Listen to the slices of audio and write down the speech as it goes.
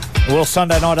Well,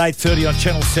 Sunday night, 8:30 on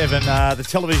Channel 7, the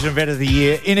television event of the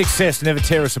year. INXS, Never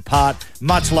Tear Us Apart.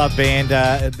 Much loved band.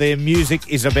 Their music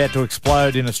is about to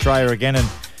explode in Australia again. And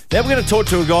now we're going to talk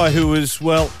to a guy who was,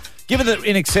 well, given that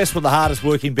INXS were the hardest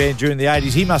working band during the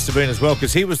 80s, he must have been as well,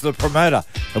 because he was the promoter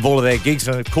of all of their gigs.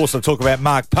 And, of course, I'll talk about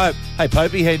Mark Pope. Hey,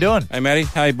 Popey, how you doing? Hey, Matty.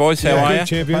 Hey, boys. How are you?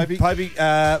 Champion.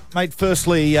 Popey, mate,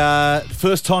 firstly,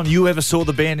 first time you ever saw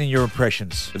the band in your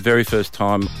impressions? The very first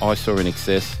time I saw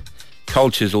INXS,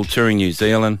 Cold Chisel touring New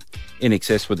Zealand,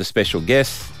 INXS were the special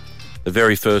guests. The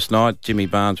very first night, Jimmy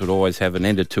Barnes would always have an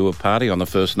end-of-tour party on the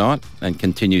first night and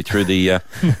continue through the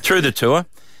through the tour.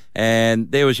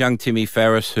 And there was young Timmy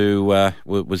Farris, who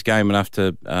was game enough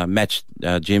to match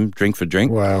Jim drink for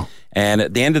drink. Wow. And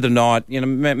at the end of the night, you know,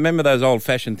 remember those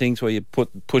old-fashioned things where you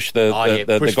push the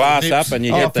glass up and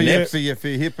you get the nips? For your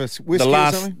hip, whiskey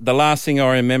The last thing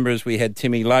I remember is we had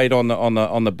Timmy laid on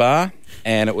the bar,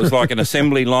 and it was like an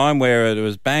assembly line where it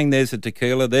was bang, there's a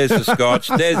tequila, there's the scotch,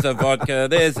 there's the vodka,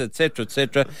 there's etc.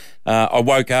 etc. I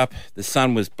woke up, the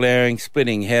sun was blaring,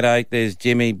 splitting headache. There's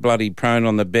Jimmy bloody prone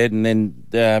on the bed, and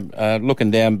then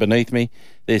looking down beneath me,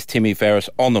 there's Timmy Farris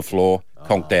on the floor,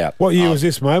 conked out. What year was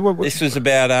this, mate? This was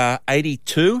about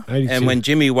 82, and when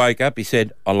Jimmy woke up, he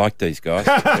said, I like these guys.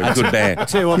 They're a good band. I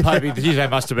tell you what, Popey, they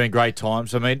must have been great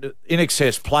times. I mean,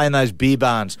 INXS playing those beer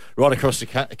barns right across the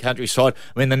countryside.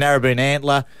 I mean, the Narrabeen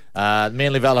Antler,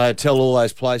 Manly Valley Hotel, all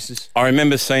those places. I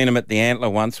remember seeing them at the Antler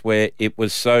once where it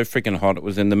was so freaking hot. It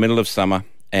was in the middle of summer,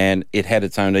 and it had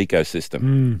its own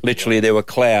ecosystem. Literally, there were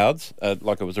clouds,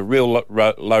 like it was a real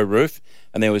low roof,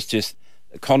 and there was just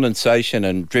condensation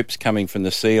and drips coming from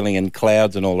the ceiling and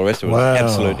clouds and all the rest of it. Wow. It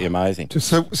was absolutely amazing.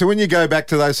 So when you go back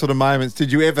to those sort of moments,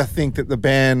 did you ever think that the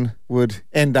band would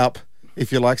end up,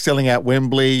 if you like, selling out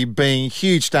Wembley, being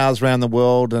huge stars around the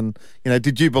world, and, you know,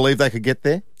 did you believe they could get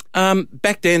there?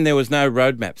 Back then, there was no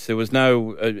roadmaps. There was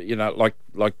no,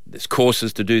 like there's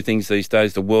courses to do things these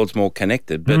days. The world's more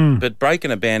connected. But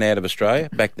breaking a band out of Australia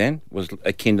back then was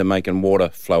akin to making water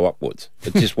flow upwards.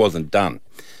 It just wasn't done.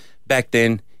 Back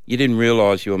then, you didn't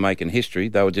realise you were making history.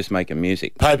 They were just making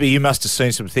music. Popey, you must have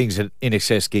seen some things at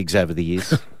INXS gigs over the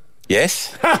years.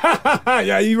 Yes.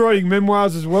 Yeah, are you writing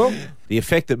memoirs as well? The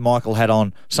effect that Michael had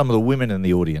on some of the women in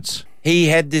the audience. He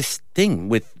had this thing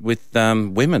with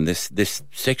women, this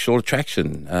sexual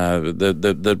attraction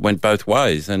that went both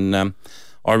ways. And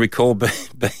I recall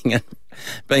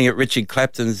being at Richard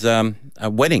Clapton's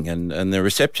wedding and the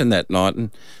reception that night, and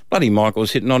bloody Michael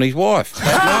was hitting on his wife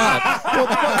that night.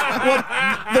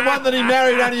 The one that he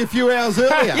married only a few hours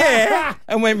earlier. Yeah.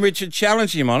 And when Richard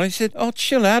challenged him on it, he said, "Oh,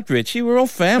 chill out, Richie. We're all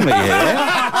family here."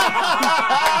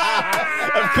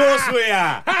 Of course we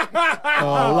are. Oh,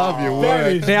 I love your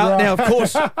words. Now, of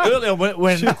course, earlier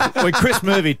when Chris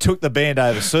Murphy took the band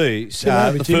overseas,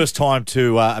 the first time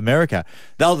to America,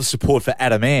 they were the support for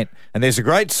Adam Ant. And there's a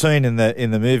great scene in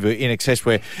the movie INXS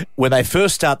where when they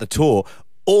first start the tour,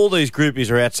 all these groupies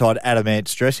are outside Adam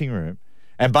Ant's dressing room.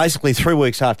 And basically 3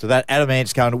 weeks after that, Adam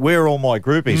Ant's going, "Where are all my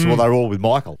groupies?" Well, they're all with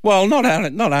Michael. Well, not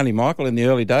only Michael in the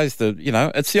early days.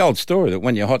 It's the old story that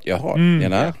when you're hot, you're hot. You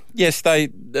know. Yes,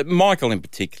 Michael in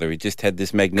particular, he just had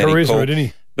this magnetic charisma, pull. didn't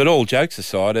he? But all jokes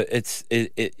aside, it's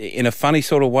in a funny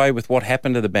sort of way with what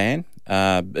happened to the band.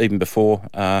 Even before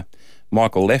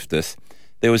Michael left us,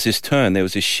 there was this turn, there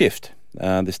was this shift.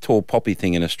 This tall poppy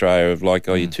thing in Australia of like,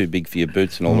 oh, you're too big for your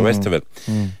boots and all the rest of it.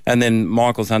 And then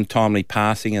Michael's untimely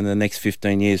passing, and the next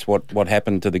 15 years, what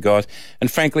happened to the guys.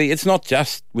 And frankly, it's not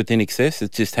just with INXS,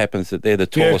 it just happens that they're the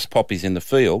tallest poppies in the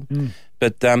field.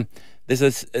 But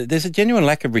there's a genuine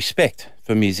lack of respect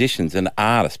for musicians and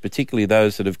artists, particularly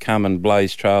those that have come and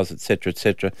blazed trails,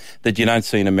 etc., that you don't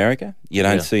see in America, you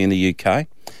don't see in the UK.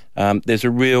 There's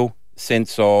a real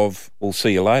sense of, we'll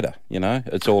see you later, you know,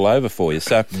 it's all over for you.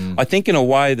 So I think in a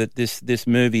way that this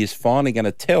movie is finally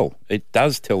going to it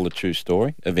does tell the true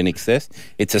story of INXS.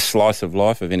 It's a slice of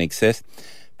life of INXS.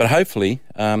 But hopefully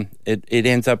it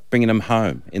ends up bringing them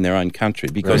home in their own country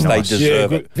because they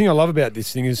deserve it. The thing I love about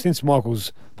this thing is since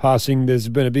Michael's passing, there's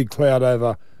been a big cloud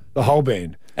over the whole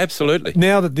band. Absolutely.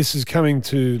 Now that this is coming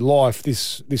to life,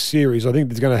 this series, I think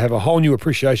there's going to have a whole new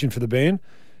appreciation for the band.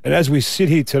 And as we sit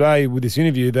here today with this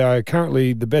interview, they are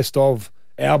currently the best of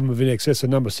album of INXS at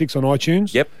number 6 on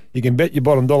iTunes. Yep. You can bet your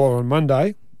bottom dollar on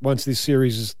Monday, once this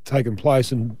series has taken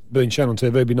place and been shown on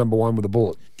TV, be number 1 with a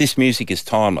bullet. This music is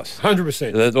timeless.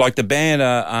 100%. Like the band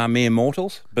are mere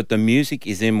mortals, but the music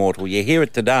is immortal. You hear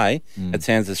it today, it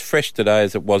sounds as fresh today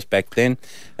as it was back then.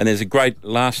 And there's a great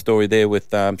last story there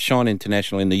with Shine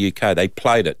International in the UK. They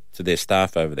played it to their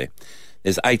staff over there.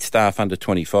 There's 8 staff under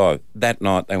 25. That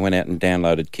night they went out and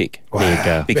downloaded Kick. There you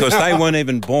go. Because they weren't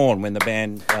even born when the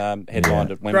band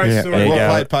headlined at Wembley. Great story. There you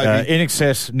Well go. played, Popey.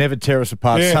 INXS, Never Tear Us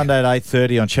Apart, Yeah. Sunday at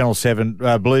 8:30 on Channel 7.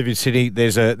 Blueview City,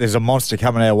 there's a monster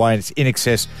coming our way, and it's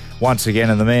INXS once again.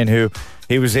 And the man who,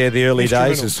 he was there the early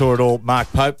days and saw it all,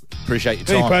 Mark Pope. Appreciate your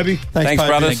Hey, time. Popey. Thanks, Popey.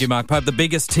 brothers. Thank you, Mark Pope. The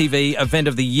biggest TV event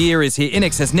of the year is here.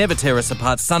 INXS Never Tear Us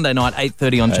Apart, Sunday night,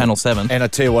 8:30 on Channel 7. And I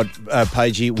tell you what,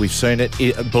 Pagey, we've seen it.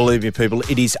 Believe me, people,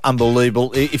 it is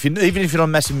unbelievable. Even if you're not a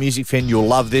massive music fan, you'll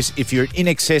love this. If you're an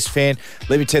INXS fan,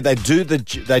 let me tell you,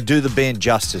 they do the band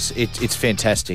justice. It's fantastic.